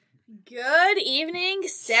Good evening,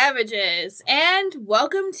 savages, and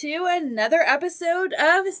welcome to another episode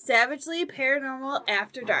of Savagely Paranormal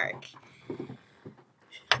After Dark.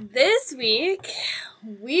 This week,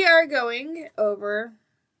 we are going over,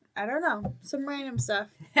 some random stuff.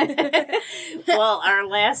 Well, our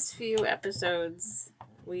last few episodes,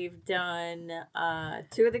 we've done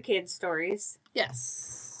two of the kids' stories.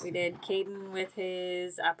 Yes. We did Caden with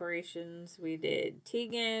his operations. We did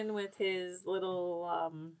Tegan with his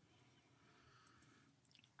little,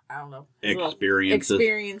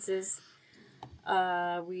 experiences.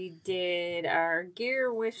 We did our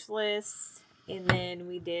gear wish list, and then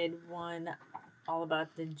we did one all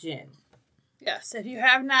about the gin. Yes, if you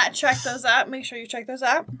have not checked those out, make sure you check those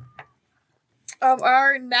out.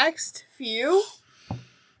 Our next few,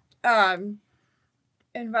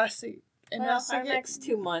 investigate. Our next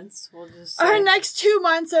 2 months, we'll just say. Our next 2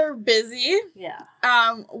 months are busy. Yeah.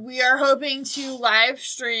 We are hoping to live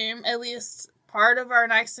stream at least part of our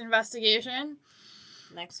next investigation.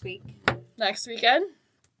 Next weekend.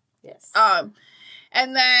 Yes.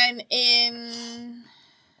 And then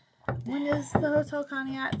when is the Hotel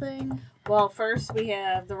Conneaut thing? Well, first we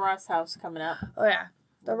have the Ross House coming up. Oh, yeah.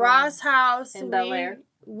 The Ross House. In Bel Air.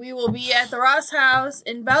 We will be at the Ross House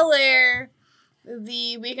in Bel Air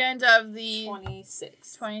the weekend of the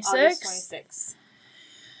 26th. August 26th.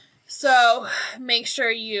 So make sure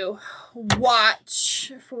you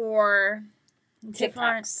watch for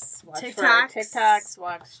TikToks.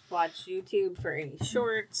 Watch YouTube for any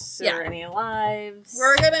shorts or any lives.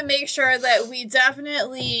 We're going to make sure that we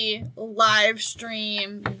definitely live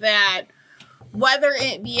stream that, whether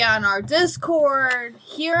it be on our Discord,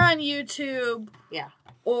 here on YouTube,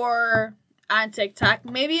 or on TikTok.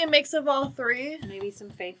 Maybe a mix of all three. Maybe some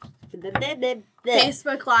Facebook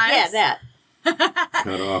Lives. Yeah, that.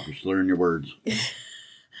 Cut off, you're slurring your words.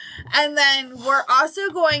 And then we're also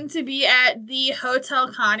going to be at the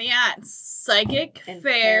Hotel Conneaut Psychic and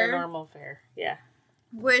Fair. Paranormal Fair, yeah.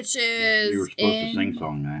 Which is You were supposed to sing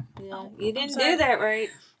song that. Yeah, you didn't do that right.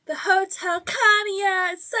 The Hotel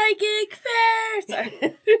Conneaut Psychic Fair.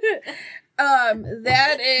 Sorry.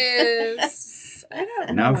 That is... I don't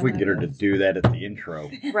know. Now if we get her to do that at the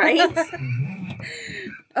intro. Right?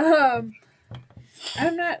 I'm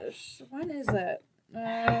not... When is it?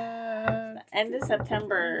 End of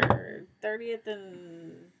September 30th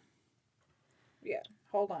and... Yeah,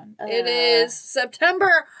 hold on. It is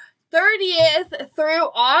September 30th through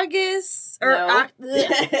August...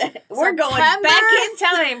 We're going back in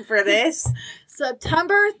time for this.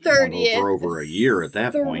 September 30th. For over a year at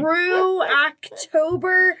that point. Through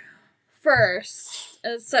October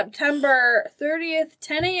 1st. September 30th,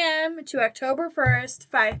 10 a.m. to October 1st,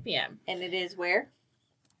 5 p.m. And it is where?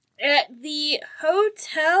 At the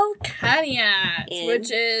Hotel Conneaut,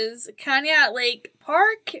 which is Conneaut Lake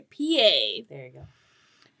Park, PA. There you go.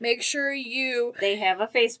 Make sure you... They have a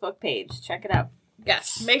Facebook page. Check it out.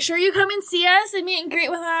 Yes. Make sure you come and see us and meet and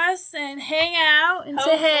greet with us and hang out and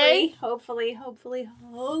say hey. Hopefully,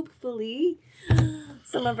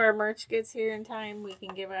 some of our merch gets here in time. We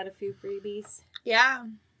can give out a few freebies. Yeah.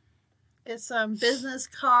 Get some business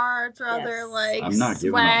cards or other, I'm not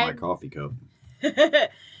giving up my coffee cup.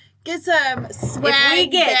 Get some swag. If we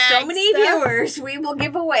get so many stuff. viewers, we will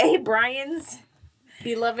give away Brian's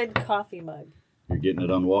beloved coffee mug. You're getting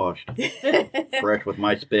it unwashed. Fresh with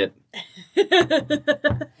my spit.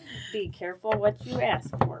 Be careful what you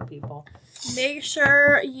ask for, people. Make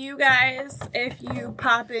sure you guys, if you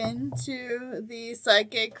pop into the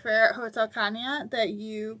Psychic Fair at Hotel Conneaut, that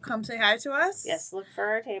you come say hi to us. Yes, look for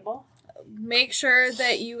our table. Make sure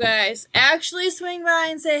that you guys actually swing by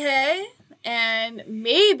and say hey. And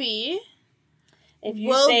maybe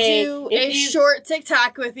we'll do a short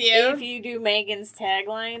TikTok with you. If you do Megan's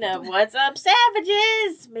tagline of "What's up,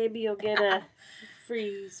 savages?" maybe you'll get a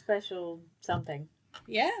free special something.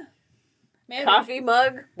 Yeah. Maybe. Coffee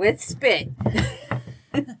mug with spit.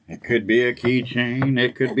 It could be a keychain.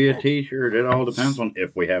 It could be a t-shirt. It all depends on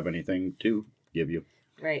if we have anything to give you.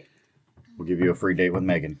 Right. We'll give you a free date with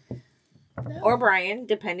Megan. No. Or Brian,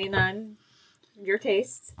 depending on your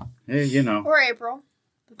tastes. Hey, you know. Or April.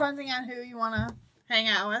 Depending on who you want to hang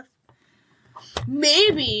out with.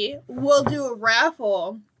 Maybe we'll do a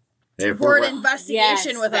raffle for an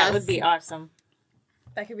investigation with us. That would be awesome.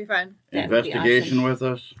 That could be fun. Investigation with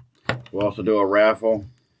us. We'll also do a raffle.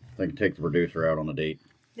 I think take the producer out on a date.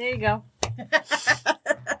 There you go.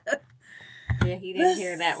 Yeah, he didn't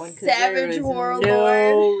hear that one because there was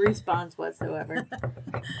no response whatsoever.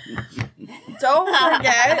 Don't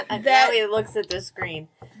forget that now he looks at the screen.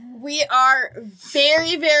 We are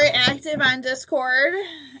very, very active on Discord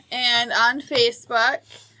and on Facebook.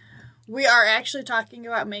 we are actually talking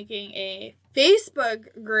about making a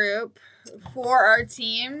Facebook group for our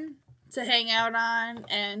team to hang out on,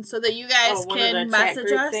 and so that you guys can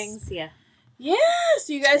message us. Things? Yeah. Yeah,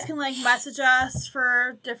 so you guys can like message us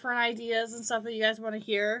for different ideas and stuff that you guys want to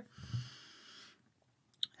hear.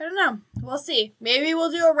 I don't know. We'll see. Maybe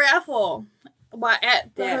we'll do a raffle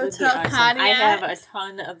at the Hotel awesome. Conneaut. I have a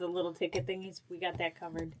ton of the little ticket thingies. We got that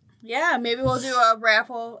covered. Yeah, maybe we'll do a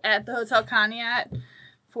raffle at the Hotel Conneaut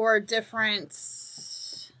for different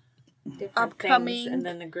upcoming things, and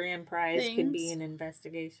then the grand prize could be an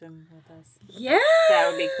investigation with us. Yeah, that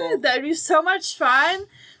would be cool. That would be so much fun.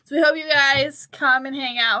 So we hope you guys come and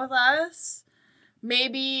hang out with us.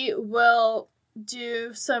 Maybe we'll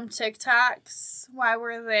do some TikToks while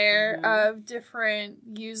we're there of different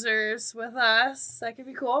users with us. That could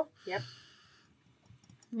be cool. Yep.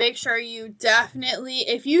 Make sure you definitely,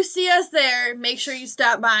 if you see us there, make sure you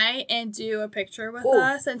stop by and do a picture with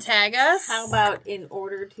us and tag us. How about in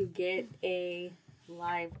order to get a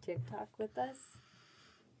live TikTok with us?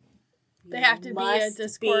 They have to be a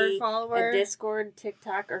Discord follower. A Discord,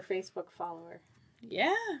 TikTok, or Facebook follower.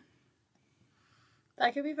 Yeah.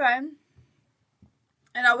 That could be fun.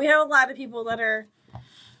 I know we have a lot of people that are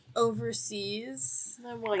overseas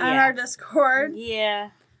on our Discord.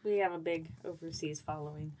 Yeah. We have a big overseas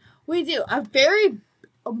following. We do. A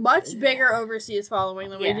much bigger overseas following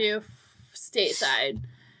than we do stateside.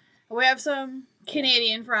 We have some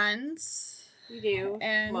Canadian friends. We do.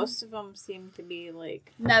 And most of them seem to be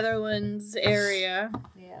like Netherlands area.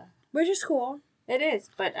 Yeah. Which is cool. It is,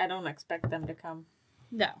 but I don't expect them to come.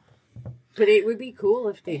 No. But it would be cool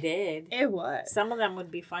if they did. It would. Some of them would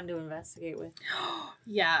be fun to investigate with.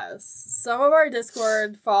 Yes. Some of our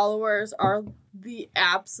Discord followers are the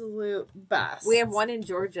absolute best. We have one in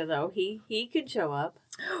Georgia, though. He could show up.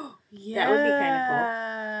 Yeah. That would be kind of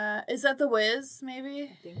cool. Is that the Wiz, maybe?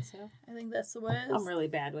 I think so. I think that's the Wiz. I'm really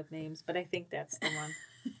bad with names, but I think that's the one.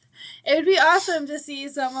 It would be awesome to see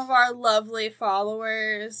some of our lovely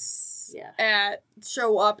followers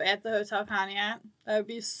show up at the Hotel Conneaut. That would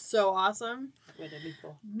be so awesome. That'd be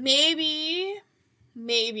cool. Maybe,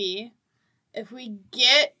 if we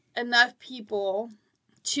get enough people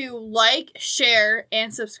to like, share,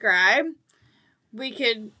 and subscribe, we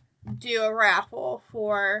could do a raffle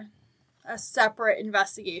for a separate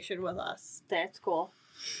investigation with us. That's cool.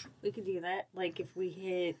 We could do that. Like, if we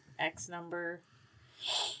hit X number,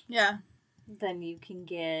 then you can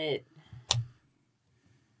get...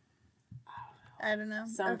 I don't know.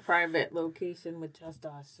 Some private location with just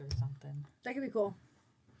us or something. That could be cool.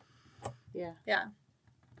 Yeah. Yeah.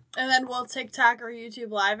 And then we'll TikTok or YouTube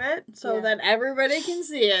live it so that everybody can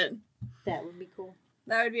see it. That would be cool.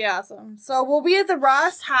 That would be awesome. So we'll be at the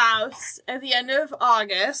Ross house at the end of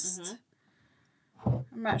August. Mm-hmm.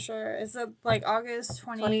 I'm not sure. Is it like August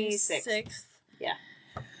 26th? Yeah.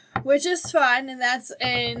 Which is fun, and that's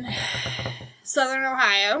in Southern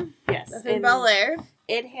Ohio. Yes. That's in Bel Air.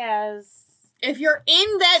 It has... If you're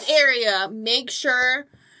in that area, make sure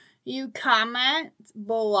you comment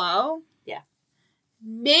below. Yeah.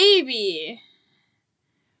 Maybe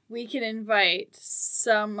we can invite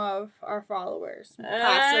some of our followers. Possibly.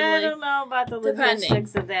 I don't know about the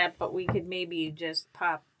logistics of that, but we could maybe just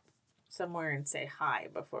pop somewhere and say hi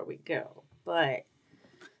before we go. But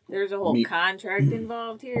there's a whole contract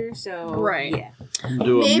involved here, so yeah.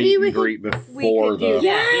 Do a meet and greet before the...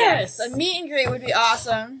 Yes! A meet and greet would be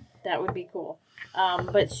awesome. That would be cool.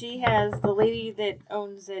 But she has, the lady that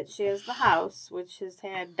owns it, she has the house, which has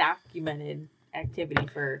had documented activity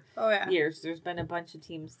for years. There's been a bunch of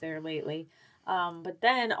teams there lately. But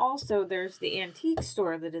then also there's the antique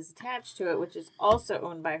store that is attached to it, which is also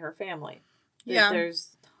owned by her family. Yeah.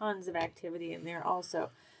 There's tons of activity in there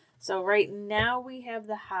also. So right now we have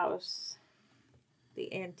the house.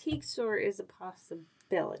 The antique store is a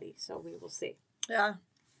possibility, so we will see. Yeah.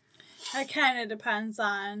 It kind of depends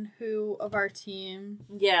on who of our team.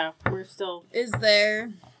 Yeah, we're still is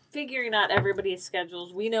there figuring out everybody's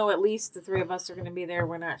schedules. We know at least the three of us are going to be there.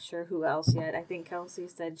 We're not sure who else yet. I think Kelsey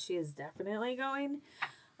said she is definitely going.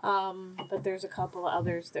 But there's a couple of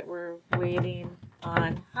others that we're waiting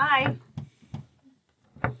on. Hi.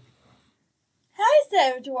 Hi,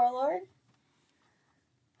 Savage Warlord.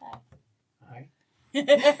 Hi.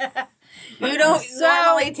 You don't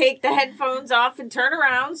normally take the headphones off and turn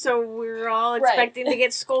around, so we're all expecting to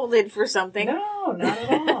get scolded for something. No, not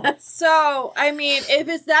at all. So, I mean, if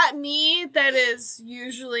it's not me that is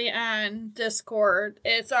usually on Discord,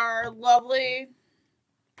 it's our lovely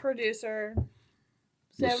producer,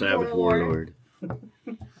 The Savage Warlord.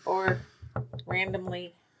 Or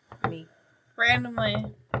randomly me.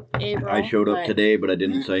 Randomly, April. I showed up today, but I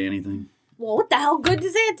didn't say anything. Well, what the hell good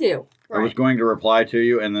does that do? Right. I was going to reply to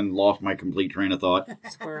you and then lost my complete train of thought.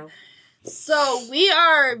 Squirrel. So we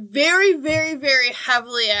are very, very, very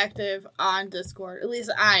heavily active on Discord. At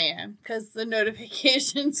least I am, because the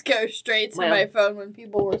notifications go straight to my phone when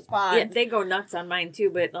people respond. Yeah, they go nuts on mine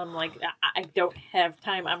too, but I'm like, I don't have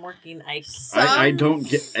time. I'm working. I don't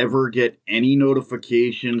ever get any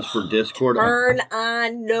notifications for Discord. Turn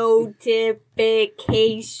on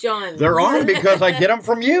notifications. They're on because I get them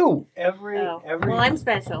from you. Well, I'm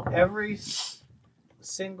special. Every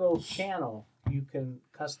single channel you can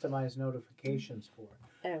customize notifications for.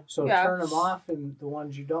 Oh. So turn them off in the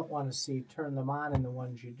ones you don't want to see, turn them on in the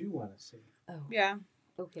ones you do want to see. Oh. Yeah.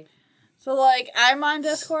 Okay. So, like, I'm on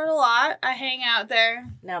Discord a lot. I hang out there.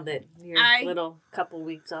 Now that your little couple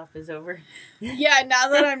weeks off is over. Yeah, now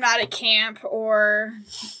that I'm not at camp or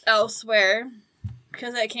elsewhere.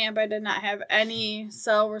 Because at camp I did not have any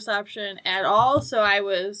cell reception at all. So I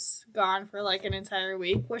was gone for, like, an entire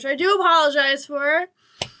week. Which I do apologize for.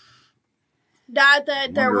 Not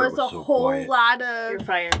that there was a whole lot of... You're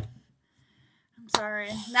fired. I'm sorry.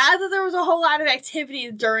 Not that there was a whole lot of activity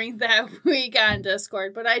during that week on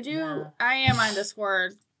Discord, but I am on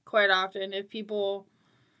Discord quite often if people,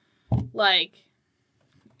 like,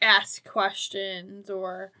 ask questions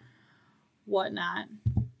or whatnot.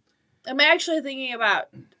 I'm actually thinking about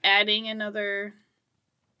adding another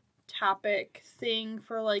topic thing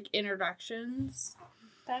for, like, introductions.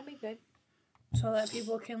 That'd be good. So that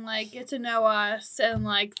people can, like, get to know us and,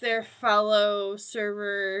 like, their fellow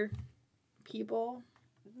server people.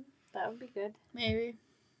 That would be good. Maybe.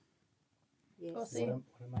 Yes. We'll see. What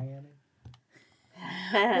am I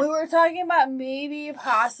adding? We were talking about maybe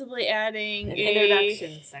possibly adding an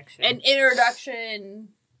introduction section. An introduction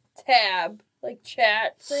tab, like,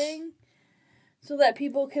 chat thing. So that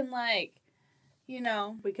people can, like, you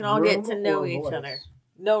know. We can all get to know each other.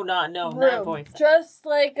 No, not voice. Just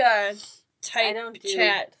like a type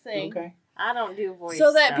chat thing. Okay. I don't do voice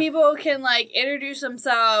so that stuff. people can, like, introduce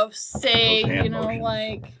themselves, say, you know, motions.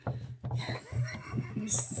 Like...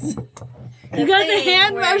 you got the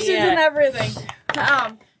hand motions and everything.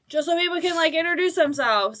 Just so people can, like, introduce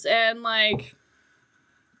themselves and, like,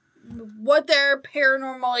 what their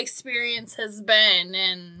paranormal experience has been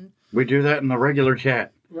and... We do that in the regular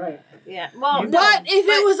chat. Right. Yeah. Well, but if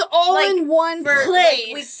it was all in one place,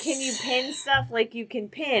 like, can you pin stuff? Like you can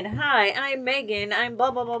pin. Hi, I'm Megan. I'm blah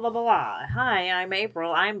blah blah blah blah. Hi, I'm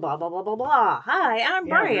April. I'm blah blah blah blah blah. Hi, I'm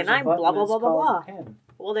Brian. I'm blah blah blah blah blah.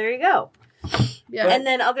 Well, there you go. Yeah. And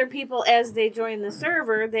then other people, as they join the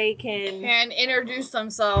server, they can introduce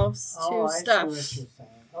themselves to stuff. I see what you're saying.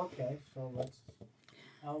 Okay, so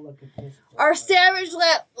I'll look at this. Our Savage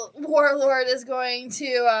Warlord is going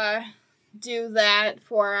to do that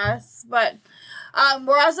for us, but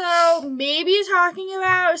we're also maybe talking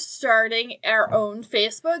about starting our own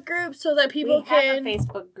Facebook group so that people can... We have a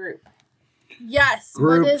Facebook group. Yes.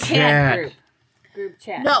 Group chat. Group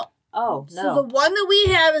chat. No. Oh, no. So the one that we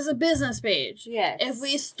have is a business page. Yes. If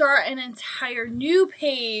we start an entire new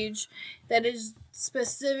page that is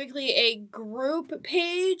specifically a group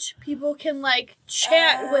page, people can, like,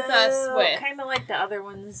 chat with us with. Kind of like the other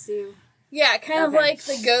ones do. Yeah, kind of like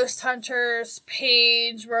the Ghost Hunters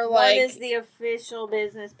page where, like... One is the official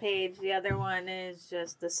business page. The other one is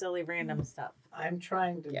just the silly random stuff. I'm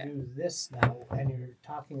trying to do this now, and you're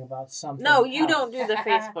talking about something No, you don't do the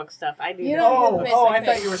Facebook stuff. I do. I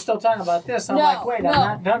thought you were still talking about this. I'm like, wait, I'm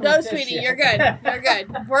not done with this. No, sweetie, you're good. You're good.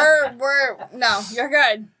 You're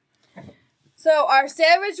good. So our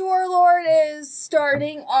Savage Warlord is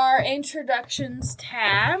starting our introductions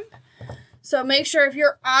tab. So make sure if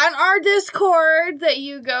you're on our Discord that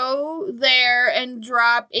you go there and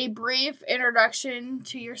drop a brief introduction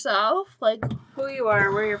to yourself. Like who you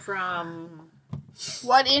are, where you're from.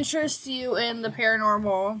 What interests you in the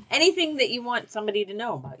paranormal. Anything that you want somebody to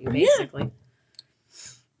know about you, basically. Yeah.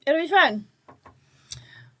 It'll be fun.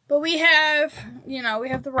 But we have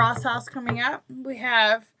the Ross House coming up. We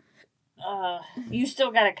have... you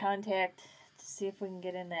still got to contact to see if we can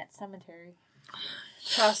get in that cemetery.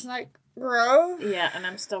 Chestnut Grove? Yeah, and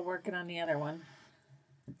I'm still working on the other one.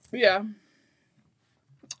 Yeah.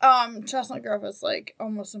 Chestnut Grove is, like,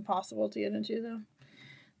 almost impossible to get into, though.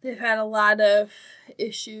 They've had a lot of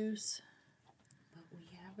issues. But we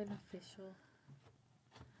have an official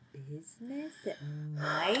business that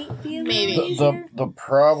might be a maybe little easier. The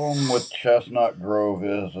problem with Chestnut Grove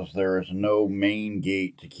is there is no main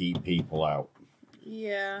gate to keep people out.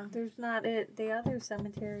 Yeah. There's not at the other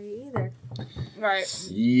cemetery either. Right.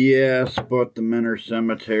 Yes, but the Menor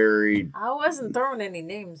Cemetery. I wasn't throwing any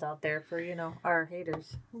names out there for, our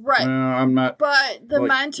haters. Right. I'm not. But the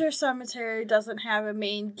Menor Cemetery doesn't have a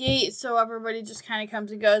main gate, so everybody just kind of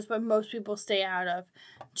comes and goes, but most people stay out of.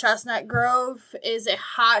 Chestnut Grove is a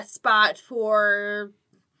hot spot for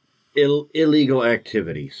illegal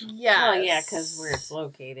activities. Yes. Well, yeah, because where it's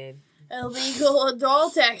located. Illegal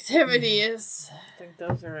adult activities. I think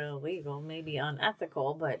those are illegal, maybe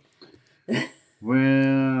unethical, but...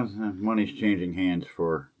 Well, money's changing hands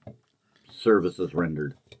for services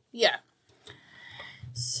rendered. Yeah.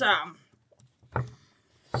 So,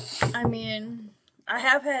 I mean, I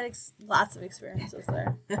have had lots of experiences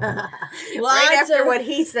there. Right after what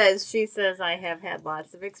he says, she says, I have had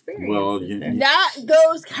lots of experiences. Well, not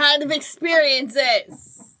those kind of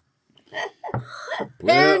experiences.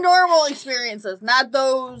 Paranormal experiences, not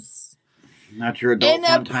those. Not your adult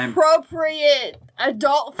fun time. Inappropriate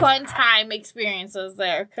adult fun time experiences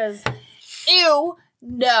there. Because, ew,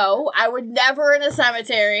 no, I would never in a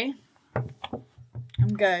cemetery.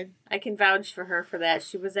 I'm good. I can vouch for her for that.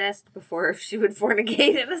 She was asked before if she would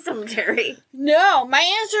fornicate in a cemetery. No, my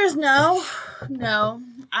answer is no. No,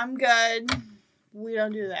 I'm good. We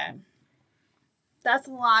don't do that. That's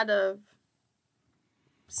a lot of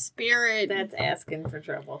spirit. That's asking for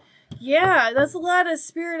trouble. Yeah, that's a lot of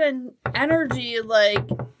spirit and energy, like,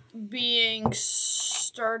 being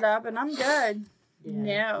stirred up, and I'm good.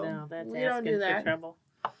 Yeah, no, that's we asking don't do that. for trouble.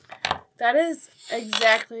 That is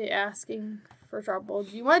exactly asking for trouble.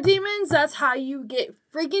 Do you want demons? That's how you get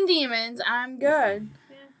freaking demons. I'm good.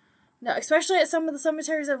 Yeah. No, especially at some of the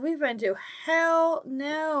cemeteries that we've been to. Hell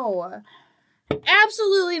no.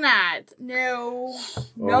 Absolutely not. No.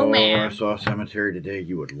 No, man. I saw a cemetery today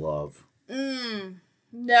you would love.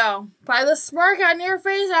 No. By the smirk on your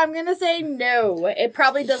face, I'm going to say no. It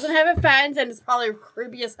probably doesn't have a fence, and it's probably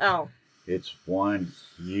creepy as hell. It's one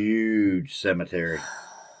huge cemetery.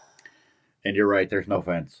 And you're right, there's no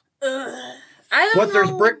fence. I don't know.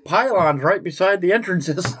 There's brick pylons right beside the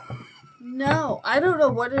entrances. No, I don't know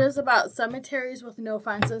what it is about cemeteries with no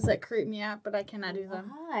fences that creep me out, but I cannot do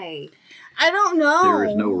them. Why? I don't know. There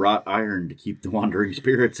is no wrought iron to keep the wandering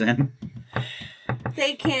spirits in.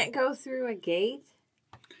 They can't go through a gate?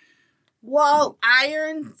 Well,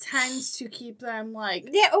 iron tends to keep them, like...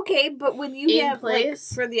 Yeah, okay, but when you in have,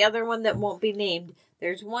 place? Like, for the other one that won't be named,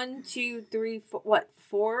 there's 1, 2, 3, 4,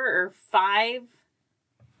 4 or 5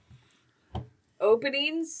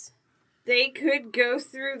 openings? They could go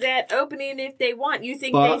through that opening if they want. You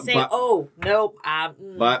think they say, oh, nope.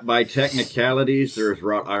 By technicalities, there's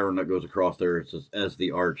wrought iron that goes across there as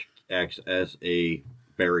the arch acts as a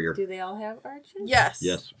barrier. Do they all have arches? Yes.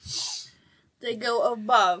 Yes. They go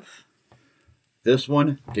above. This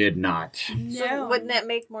one did not. No. So wouldn't that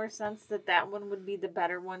make more sense that one would be the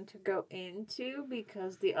better one to go into?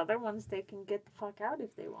 Because the other ones, they can get the fuck out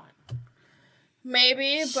if they want.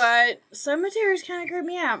 Maybe, but cemeteries kind of creep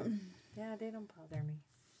me out. Yeah, they don't bother me.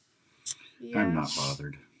 Yeah. I'm not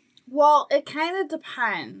bothered. Well, it kind of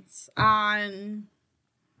depends on...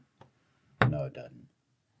 No, it doesn't.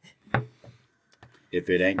 If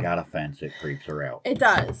it ain't got a fence, it creeps her out. It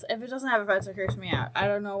does. If it doesn't have a fence, it creeps me out. I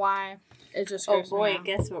don't know why. It just creeps me out. Oh boy,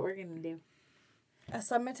 guess what we're going to do? A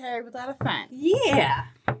cemetery without a fence. Yeah!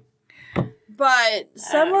 But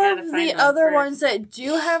some of the other ones that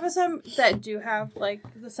do have like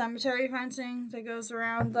the cemetery fencing that goes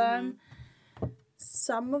around them,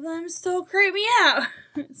 some of them still creep me out.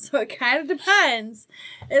 So it kind of depends.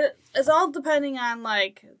 It's all depending on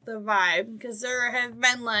like the vibe, because there have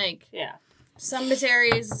been like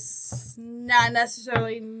cemeteries not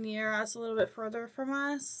necessarily near us, a little bit further from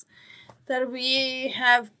us, that we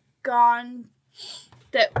have gone,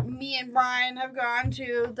 that me and Brian have gone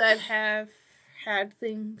to, that have had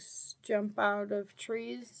things jump out of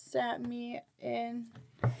trees at me, and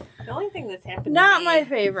the only thing that's happened not to me, my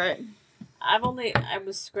favorite. I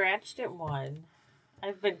was scratched at one.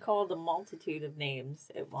 I've been called a multitude of names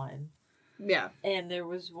at one. Yeah. And there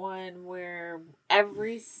was one where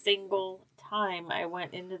every single time I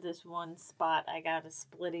went into this one spot, I got a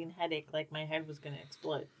splitting headache, like my head was going to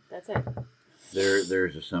explode. That's it.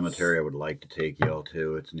 There's a cemetery I would like to take y'all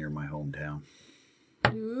to. It's near my hometown.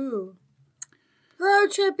 Ooh. Road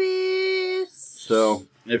trippies! So,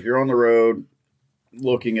 if you're on the road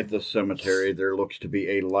looking at this cemetery, there looks to be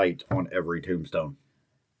a light on every tombstone.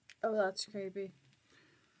 Oh, that's creepy.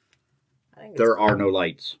 There are no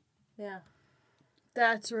lights. Yeah.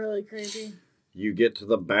 That's really creepy. You get to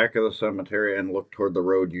the back of the cemetery and look toward the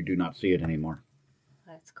road, you do not see it anymore.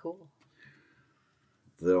 That's cool.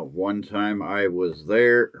 The one time I was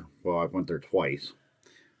there, well, I went there twice,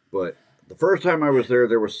 but The first time I was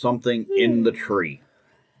there was something in the tree.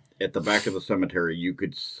 At the back of the cemetery, you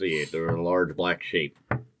could see it. There was a large black shape.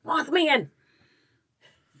 Mothman!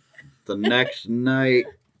 The next night,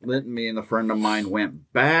 me and a friend of mine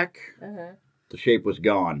went back. The shape was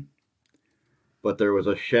gone. But there was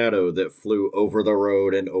a shadow that flew over the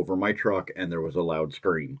road and over my truck, and there was a loud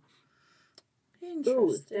scream.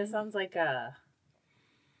 Ooh, that sounds like a...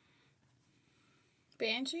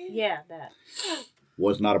 Banshee? Yeah, that.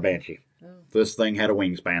 Was not a banshee. This thing had a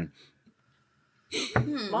wingspan.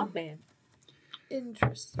 Mothman.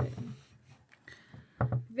 Interesting.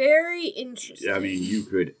 Very interesting. I mean, you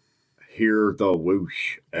could hear the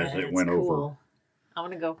whoosh as it went over. I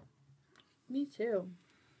want to go. Me too.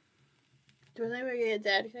 Do we think we get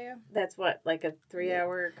Dad to go? That's what, like a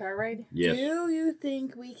 3-hour car ride? Yes. Do you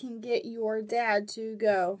think we can get your dad to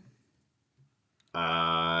go?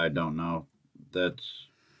 I don't know.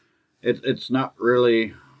 It's not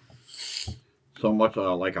really so much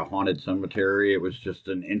like a haunted cemetery. It was just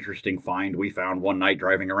an interesting find we found one night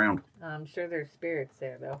driving around. I'm sure there's spirits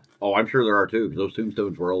there, though. Oh, I'm sure there are too, because those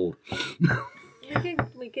tombstones were old.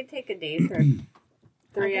 we could take a day trip.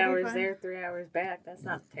 3 hours there, 3 hours back. That's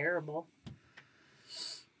not terrible.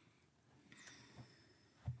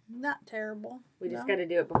 Not terrible. We just got to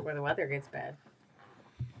do it before the weather gets bad.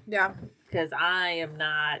 Yeah. Because I am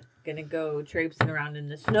not going to go traipsing around in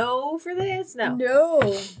the snow for this. No.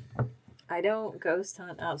 No. I don't ghost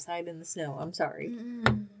hunt outside in the snow. I'm sorry.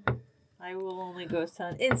 I will only ghost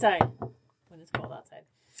hunt inside when it's cold outside.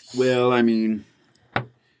 Well, I mean,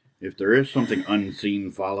 if there is something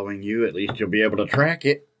unseen following you, at least you'll be able to track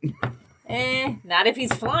it. Not if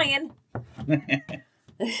he's flying.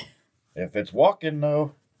 If it's walking,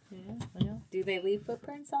 though. Yeah, well, do they leave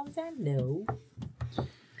footprints all the time? No.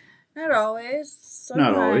 Not always.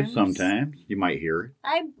 Sometimes. Not always. Sometimes. You might hear it.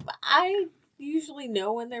 I usually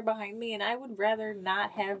know when they're behind me, and I would rather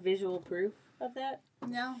not have visual proof of that.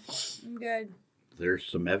 No, I'm good. There's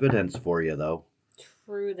some evidence for you, though.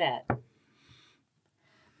 True that.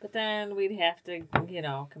 But then we'd have to,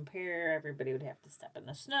 compare. Everybody would have to step in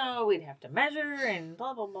the snow. We'd have to measure and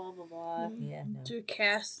blah, blah, blah, blah, blah. Yeah, no. Do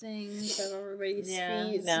castings of everybody's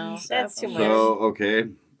feet. No, that's too much. So, okay.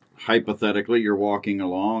 Hypothetically, you're walking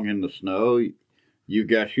along in the snow. You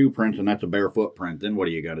got shoe prints, and that's a bare footprint. Then what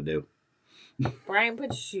do you got to do? Brian, put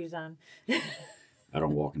your shoes on. I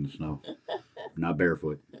don't walk in the snow. Not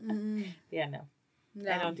barefoot. Yeah, no.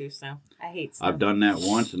 I don't do snow. I hate snow. I've done that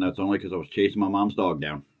once, and that's only because I was chasing my mom's dog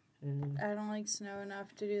down. I don't like snow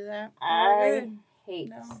enough to do that. I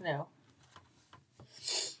hate snow.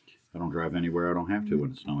 I don't drive anywhere I don't have to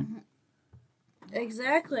when it's snowing.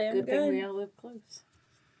 Exactly. I'm good thing we all live close.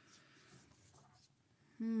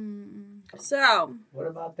 So. What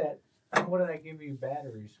about that? What did I give you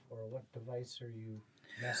batteries for? What device are you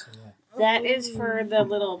messing with? That is for the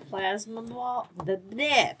little plasma ball.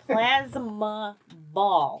 Plasma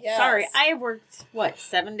ball. Yes. Sorry, I worked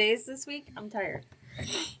 7 days this week. I'm tired.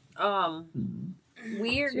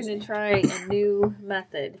 We are going to try a new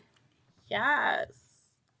method. Yes.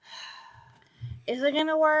 Is it going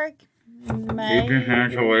to work? Keep your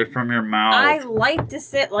hands away from your mouth. I like to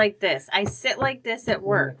sit like this. I sit like this at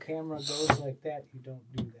work. When the camera goes like that, you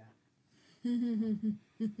don't do that.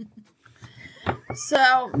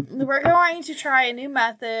 So, we're going to try a new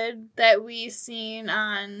method that we've seen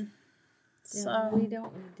on some we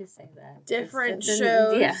don't need to say that. different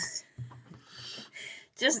shows.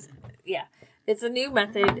 Yeah. It's a new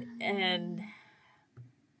method, and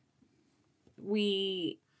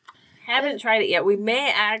we haven't tried it yet. We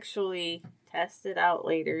may actually test it out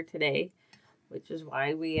later today, which is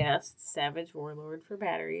why we asked Savage Warlord for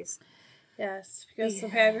batteries. Yes, because the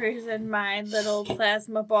batteries in my little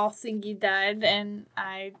plasma ball thingy died, and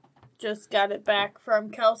I just got it back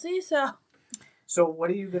from Kelsey, so... So what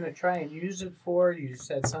are you going to try and use it for? You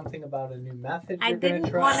said something about a new method you're going to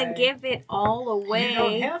try. I didn't want to give it all away. You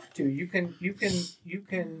don't have to. You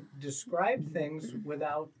can describe things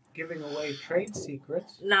without giving away trade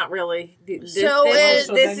secrets. Not really. This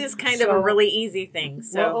is kind of a really easy thing.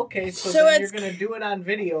 So well, okay, so then you're going to do it on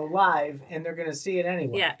video live, and they're going to see it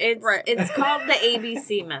anyway. Yeah, it's called the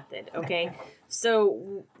ABC method. Okay,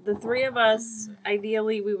 so the three of us,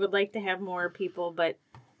 ideally, we would like to have more people, but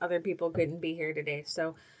other people couldn't be here today.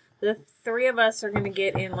 So the three of us are going to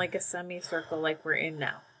get in like a semicircle like we're in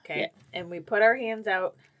now. Okay, and we put our hands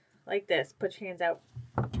out like this. Put your hands out.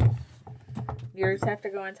 Yours have to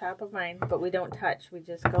go on top of mine, but we don't touch. We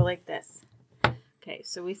just go like this. Okay,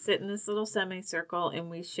 so we sit in this little semicircle and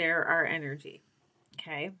we share our energy.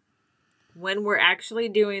 Okay. When we're actually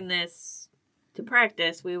doing this to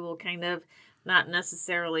practice, we will kind of not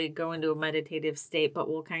necessarily go into a meditative state, but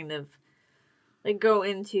we'll kind of like go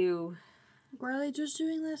into. Were they just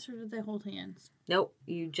doing this, or did they hold hands? Nope,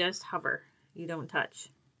 you just hover. You don't touch.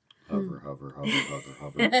 Hover, hover, hover,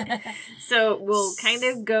 hover, hover. So we'll kind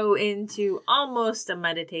of go into almost a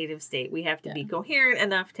meditative state. We have to be coherent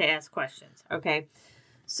enough to ask questions. Okay.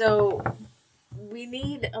 So we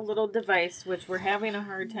need a little device, which we're having a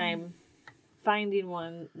hard time finding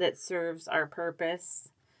one that serves our purpose,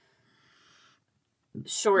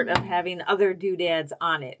 short of having other doodads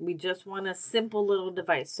on it. We just want a simple little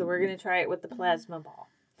device. So we're going to try it with the plasma ball.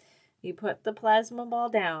 You put the plasma ball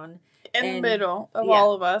down in the middle of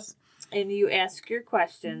all of us, and you ask your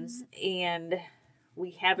questions, and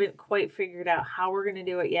we haven't quite figured out how we're going to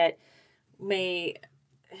do it yet.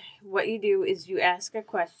 What you do is you ask a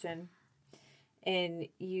question, and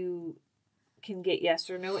you can get yes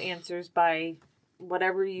or no answers by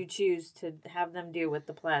whatever you choose to have them do with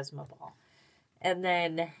the plasma ball. And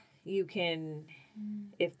then you can,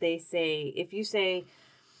 if you say,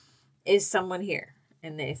 is someone here?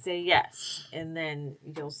 And they say yes. And then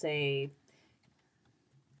you'll say,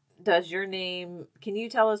 can you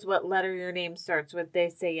tell us what letter your name starts with? They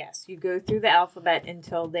say yes. You go through the alphabet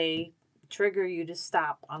until they trigger you to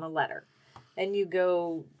stop on a letter. And you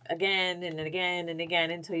go again and again and again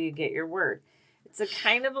until you get your word. It's a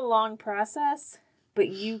kind of a long process, but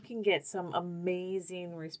you can get some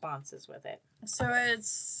amazing responses with it. So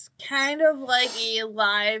it's kind of like a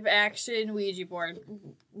live action Ouija board.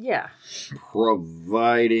 Yeah.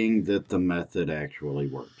 Providing that the method actually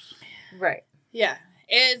works. Right. Yeah.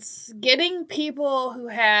 It's getting people who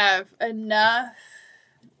have enough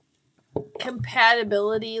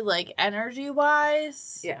compatibility, like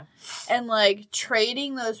energy-wise. Yeah. And like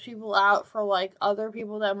trading those people out for like other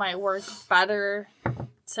people that might work better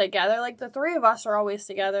together. Like the three of us are always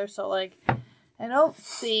together, so like I don't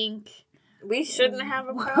think we shouldn't have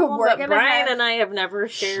a problem. But Brian and I have never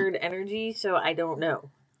shared energy, so I don't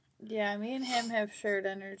know. Yeah, me and him have shared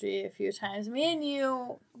energy a few times. Me and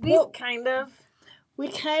you, we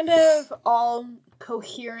kind of all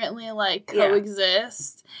coherently like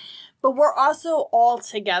coexist, but we're also all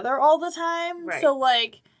together all the time. Right. So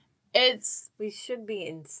like, we should be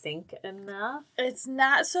in sync enough. It's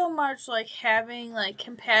not so much like having like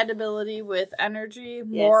compatibility with energy,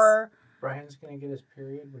 more. Brian's gonna get his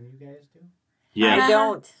period when you guys do. Yeah, I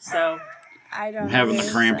don't. So I don't. I'm having the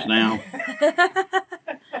cramps now.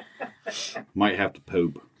 Might have to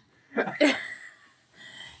poop.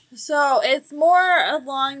 So it's more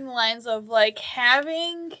along the lines of like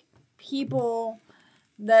having people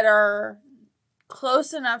that are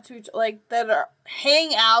close enough to each, like that are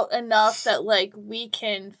hang out enough that like we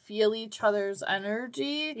can feel each other's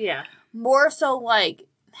energy. Yeah. More so like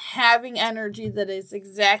having energy that is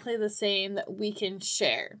exactly the same that we can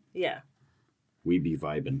share. Yeah. We be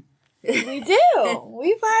vibing. We do.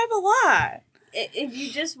 We vibe a lot. If you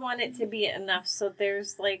just want it to be enough so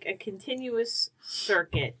there's like a continuous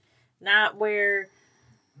circuit, not where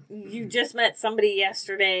you just met somebody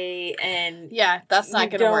yesterday and that's not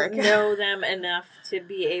going to work. You don't know them enough to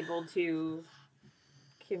be able to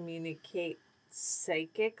communicate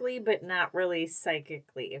psychically, but not really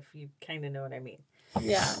psychically, if you kind of know what I mean.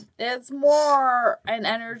 Yeah, it's more an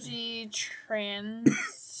energy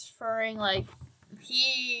transferring, like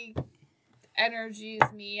he energies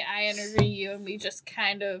me, I energy you, and we just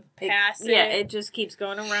kind of pass it. Yeah, it just keeps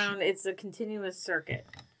going around. It's a continuous circuit.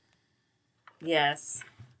 Yes.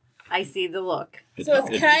 I see the look. So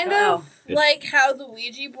it's kind of like how the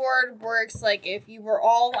Ouija board works, like if you were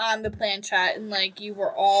all on the planchette and like you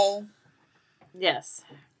were all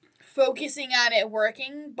focusing on it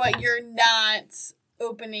working, but you're not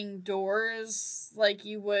opening doors like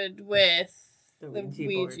you would with the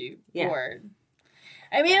Ouija board.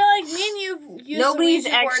 I mean, like me and you use nobody's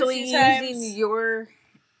the Ouija actually board using your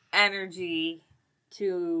energy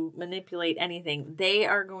to manipulate anything. They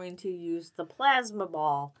are going to use the plasma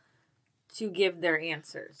ball to give their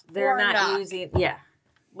answers. They're not using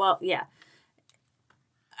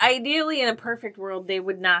ideally in a perfect world they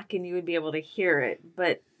would knock and you would be able to hear it,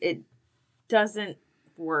 but it doesn't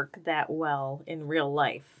work that well in real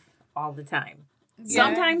life all the time.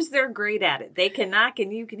 Sometimes they're great at it. They can knock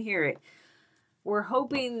and you can hear it. We're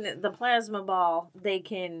hoping the plasma ball, they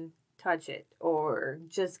can touch it or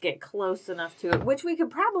just get close enough to it, which we could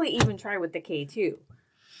probably even try with the K2.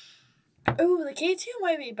 Oh, the K2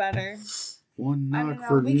 might be better. One knock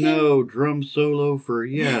for no, drum solo for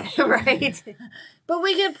yes. Right. But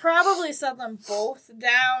we could probably set them both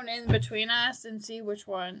down in between us and see which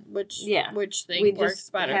thing works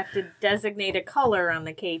better. We have to designate a color on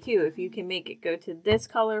the K2. If you can make it go to this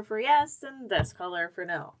color for yes and this color for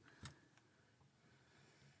no.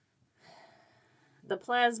 the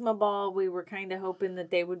plasma ball, we were kind of hoping that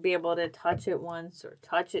they would be able to touch it once or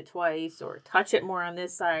touch it twice or touch it more on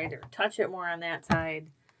this side or touch it more on that side.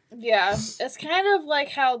 Yeah, it's kind of like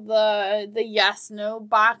how the yes-no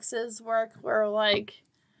boxes work, where, like,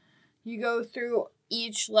 you go through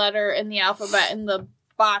each letter in the alphabet and the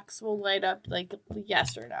box will light up, like,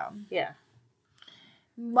 yes or no. Yeah.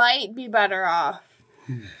 Might be better off.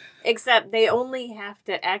 Except they only have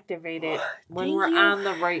to activate it when we're on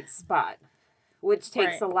the right spot, which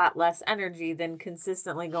takes a lot less energy than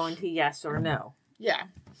consistently going to yes or no. Yeah.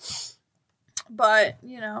 But,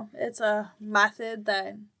 it's a method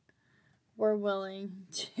that we're willing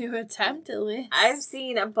to attempt at least. I've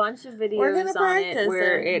seen a bunch of videos on it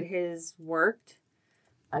where it has worked.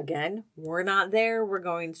 Again, we're not there. We're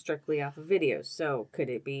going strictly off of videos. So could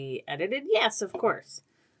it be edited? Yes, of course.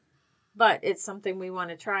 But it's something we want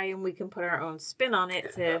to try, and we can put our own spin on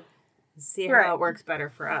it to see how it works better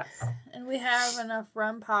for us. And we have enough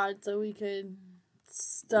REM pods so we could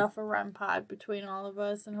stuff a REM pod between all of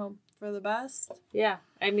us and hope for the best. Yeah.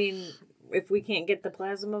 I mean, if we can't get the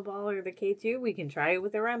plasma ball or the K2, we can try it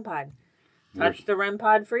with a REM pod. Touch the REM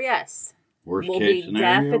pod for yes. We'll be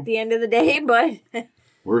deaf at the end of the day, but...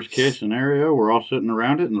 Worst case scenario, we're all sitting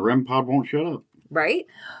around it and the REM pod won't shut up. Right?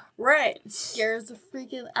 Right. Scares the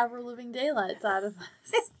freaking ever-living daylights out of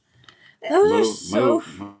us. That was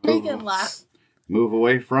freaking loud. Move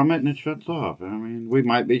away from it and it shuts off. I mean, we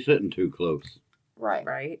might be sitting too close.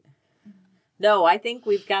 Right. No, I think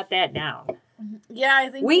we've got that down. Yeah, I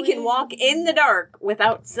think we can walk in the dark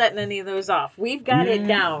without setting any of those off. We've got it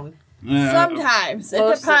down. Sometimes. It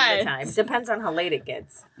depends. Most of the time. Depends on how late it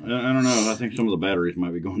gets. I don't know. I think some of the batteries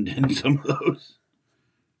might be going dead in some of those.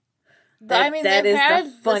 That is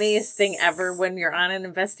the funniest thing ever when you're on an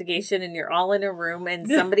investigation and you're all in a room and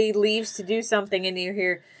somebody leaves to do something and you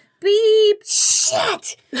hear, beep,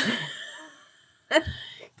 shit! God damn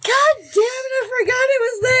it, I forgot it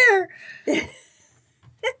was there!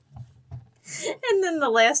 And then the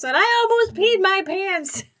last one, I almost peed my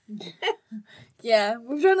pants! Yeah,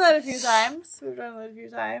 we've done that a few times.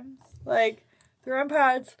 Like, the REM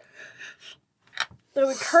pods that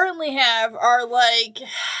we currently have are, like,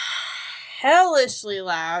 hellishly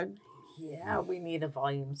loud. Yeah, we need a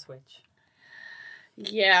volume switch.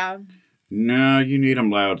 Yeah. No, you need them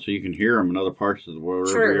loud so you can hear them in other parts of the world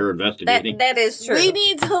wherever you're investigating. That is true. We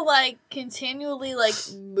need to, like, continually, like,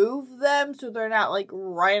 move them so they're not, like,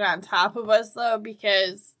 right on top of us, though,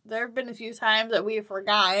 because there have been a few times that we have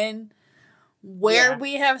forgotten where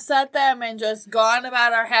we have set them and just gone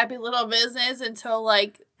about our happy little business until,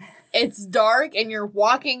 like, it's dark and you're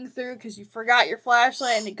walking through because you forgot your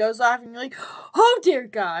flashlight and it goes off and you're like, oh dear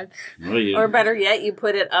God. Well, or better yet, you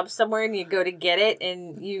put it up somewhere and you go to get it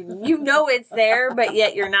and you know it's there, but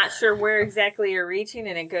yet you're not sure where exactly you're reaching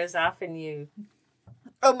and it goes off and you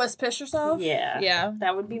almost piss yourself? Yeah. Yeah.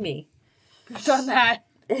 That would be me. I've done that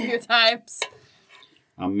a few times.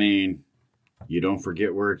 I mean, you don't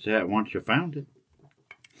forget where it's at once you found it.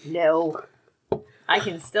 No. I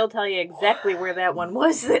can still tell you exactly where that one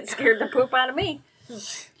was that scared the poop out of me.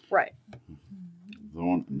 Right. The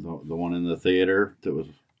one in the theater that was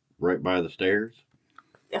right by the stairs.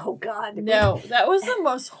 Oh, God. No, that was the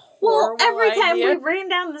most horrible every time idea. we ran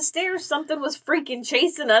down the stairs, something was freaking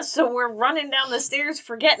chasing us, so we're running down the stairs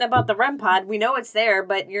forgetting about the REM pod. We know it's there,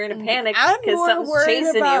 but you're in a panic because something's chasing you. I'm more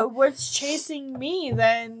worried about what's chasing me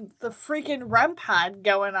than the freaking REM pod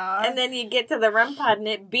going on. And then you get to the REM pod and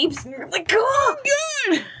it beeps and you're like, oh,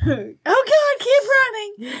 God! Oh, God, keep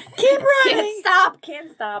running! Keep running!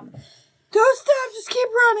 Can't stop. Don't stop, just keep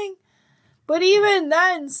running! But even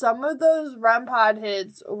then, some of those REM pod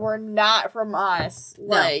hits were not from us,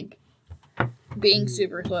 like, being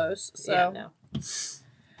super close. So, yeah, no.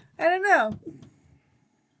 I don't know.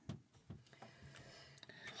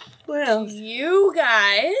 Well, do you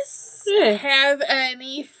guys have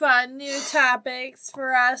any fun new topics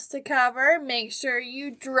for us to cover? Make sure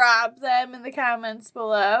you drop them in the comments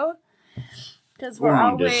below. Because we're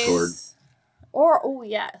always... Discord.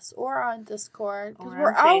 Or on Discord. Because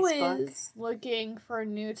we're always looking for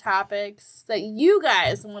new topics that you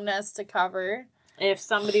guys want us to cover. If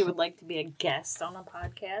somebody would like to be a guest on a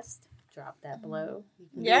podcast, drop that below. You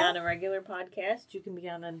can be on a regular podcast. You can be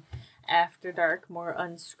on an After Dark, more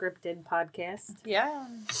unscripted podcast. Yeah.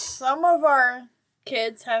 Some of our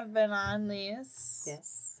kids have been on these.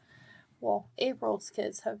 Yes. Well, April's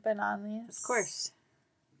kids have been on these. Of course.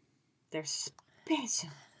 They're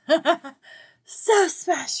special. So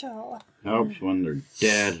special. Helps when their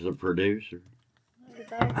dad's a producer.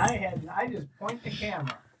 I just point the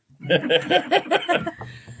camera.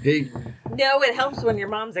 No, it helps when your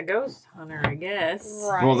mom's a ghost hunter, I guess.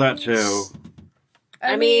 Right. Well, that too.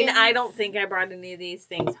 I mean, I don't think I brought any of these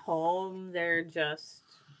things home. They're just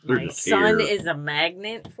my son is a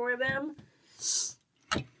magnet for them.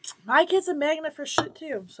 My kid's a magnet for shit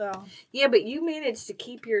too, so. Yeah, but you managed to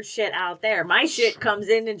keep your shit out there. My shit comes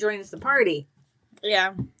in and joins the party.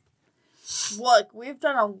 Yeah. Look, we've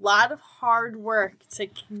done a lot of hard work to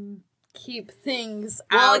keep things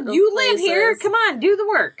out of you live here. Come on, do the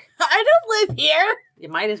work. I don't live here. You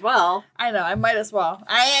might as well. I know, I might as well.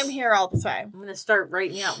 I am here all the time. I'm going to start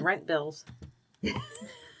writing out rent bills.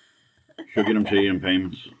 She'll get them to you in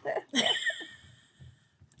payments.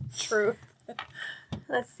 True.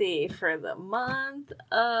 Let's see, for the month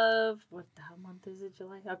of, what the hell month is it,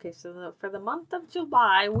 July? Okay, so for the month of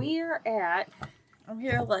July, we're at... I'm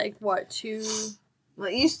here like, what, 2... Well,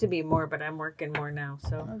 it used to be more, but I'm working more now,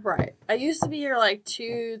 so... Right. I used to be here like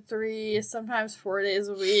 2, 3, sometimes 4 days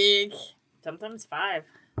a week. Sometimes 5.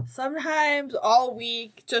 Sometimes all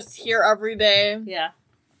week, just here every day. Yeah.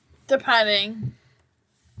 Depending.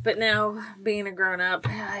 But now, being a grown-up,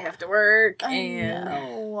 I have to work, I have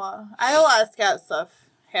a lot of scout stuff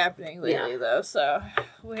happening lately, though, so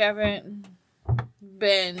we haven't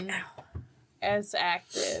been as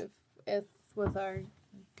active as with our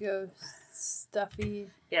ghost stuffy.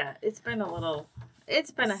 Yeah, it's been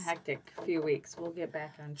a hectic few weeks. We'll get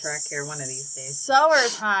back on track here one of these days.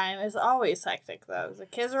 Summertime is always hectic, though. The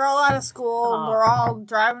kids are all out of school. We're all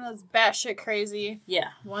driving us batshit crazy. Yeah,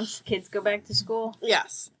 once the kids go back to school.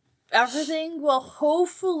 Yes. Everything will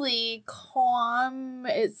hopefully calm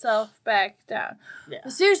itself back down. Yeah.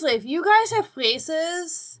 But seriously, if you guys have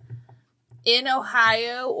places in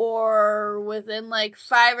Ohio or within like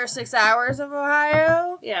 5 or 6 hours of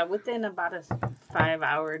Ohio. Yeah, within about a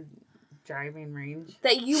 5-hour driving range.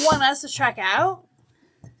 That you want us to check out,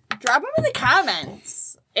 drop them in the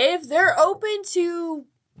comments. If they're open to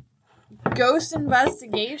ghost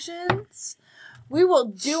investigations, we will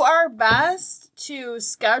do our best to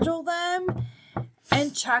schedule them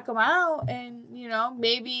and check them out. And, you know,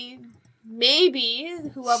 maybe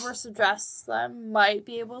whoever suggests them might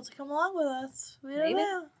be able to come along with us. We don't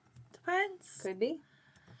know. Depends. Could be.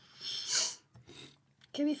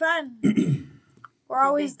 Could be fun. We're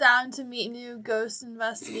always down to meet new ghost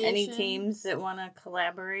investigations. Any teams that want to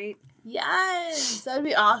collaborate? Yes, that'd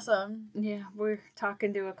be awesome. Yeah, we're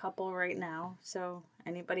talking to a couple right now. So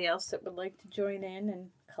anybody else that would like to join in and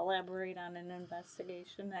collaborate on an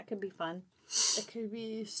investigation, that could be fun. It could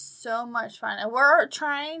be so much fun. And we're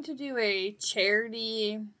trying to do a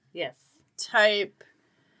charity type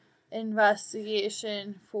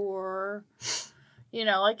investigation for, you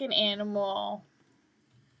know, like an animal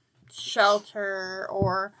shelter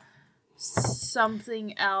or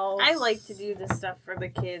something else. I like to do this stuff for the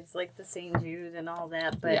kids, like the St. Jude and all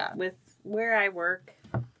that, but with where I work,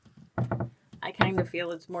 I kind of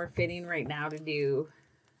feel it's more fitting right now to do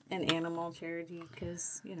an animal charity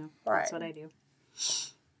because, you know, that's what I do.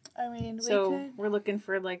 I mean, we're looking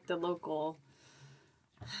for like the local,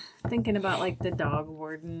 thinking about like the dog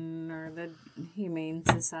warden or the Humane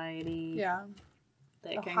Society. Yeah.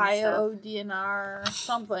 That Ohio kind of DNR or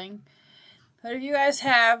something. But if you guys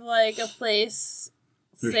have like a place,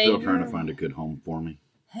 they're still trying to find a good home for me.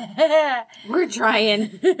 We're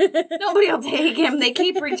trying. Nobody will take him. They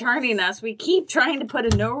keep returning us. We keep trying to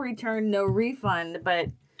put a no return, no refund, but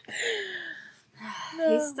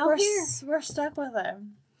he's still here. We're stuck with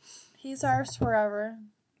him. He's ours forever.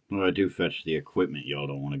 Well, I do fetch the equipment y'all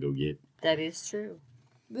don't want to go get. That is true.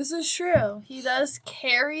 This is true. He does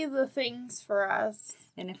carry the things for us.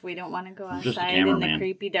 And if we don't want to go outside in the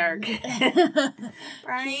creepy dark,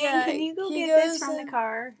 Brian, can you go get this from the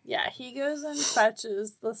car? Yeah, he goes and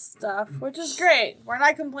fetches the stuff, which is great. We're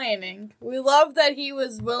not complaining. We love that he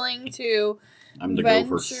was willing to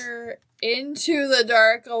venture into the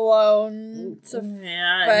dark alone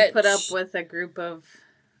and put up with a group of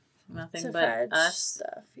nothing but us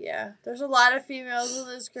stuff. Yeah, there's a lot of females in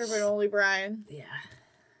this group and only Brian. Yeah,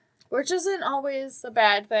 which isn't always a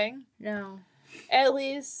bad thing. No. At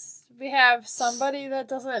least we have somebody that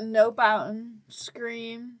doesn't nope out and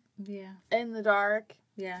scream in the dark.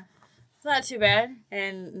 Yeah. It's not too bad.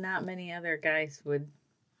 And not many other guys would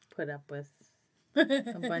put up with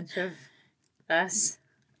a bunch of us.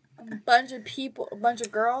 A bunch of people, a bunch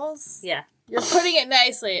of girls. Yeah. You're putting it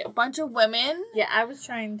nicely. A bunch of women. Yeah, I was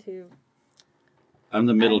trying to. I'm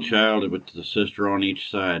the middle child with the sister on each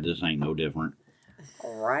side. This ain't no different.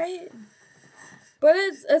 Right. But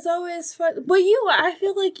it's always fun. But I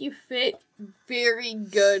feel like you fit very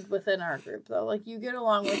good within our group, though. Like, you get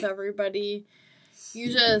along with everybody.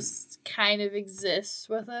 You just kind of exist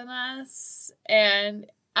within us. And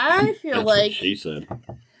I feel That's like... what she said.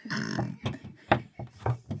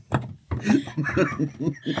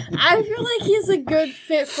 I feel like he's a good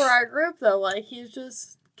fit for our group, though. Like, he's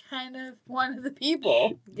just kind of one of the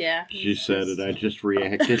people. Yeah. She said it. I just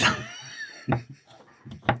reacted.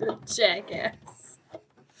 Jackass.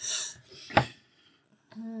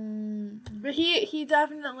 But he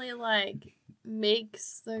definitely, like,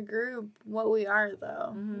 makes the group what we are,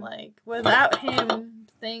 though. Mm-hmm. Like, without him,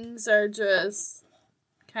 things are just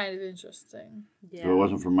kind of interesting. Yeah. If it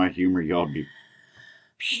wasn't for my humor, y'all would be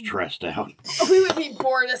stressed out. We would be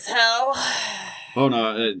bored as hell. Oh,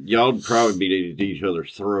 no. Y'all would probably be at each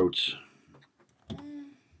other's throats.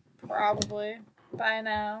 Probably. By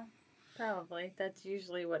now. Probably. That's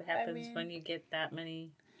usually what happens when you get that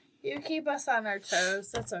many. You keep us on our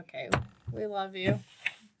toes. That's okay. We love you.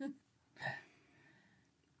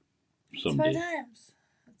 Someday. It's fun times.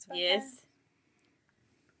 It's fun times.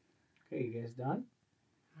 Okay, you guys done?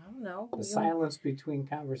 I don't know. The silence between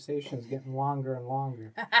conversations getting longer and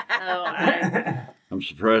longer. I'm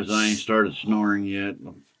surprised I ain't started snoring yet.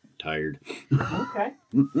 I'm tired. Okay.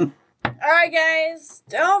 Alright, guys.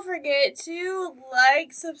 Don't forget to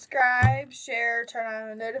like, subscribe, share,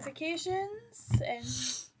 turn on notifications, and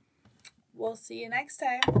we'll see you next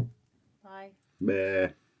time. Bye.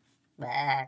 Bye. Bye.